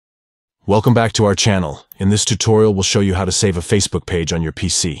Welcome back to our channel. In this tutorial, we'll show you how to save a Facebook page on your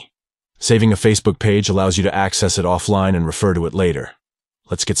PC. Saving a Facebook page allows you to access it offline and refer to it later.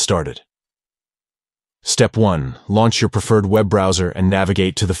 Let's get started. Step 1. Launch your preferred web browser and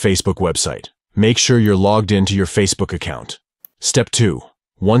navigate to the Facebook website. Make sure you're logged into your Facebook account. Step 2.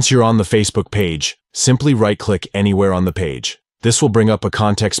 Once you're on the Facebook page, simply right-click anywhere on the page. This will bring up a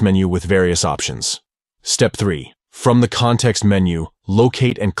context menu with various options. Step 3. From the context menu,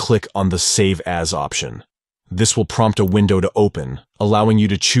 locate and click on the Save As option. This will prompt a window to open, allowing you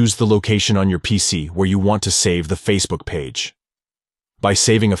to choose the location on your PC where you want to save the Facebook page. By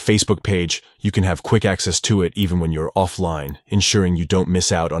saving a Facebook page, you can have quick access to it even when you're offline, ensuring you don't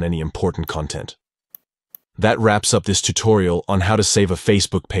miss out on any important content. That wraps up this tutorial on how to save a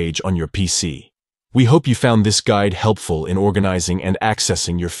Facebook page on your PC. We hope you found this guide helpful in organizing and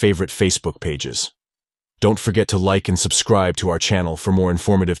accessing your favorite Facebook pages. Don't forget to like and subscribe to our channel for more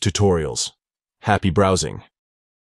informative tutorials. Happy browsing!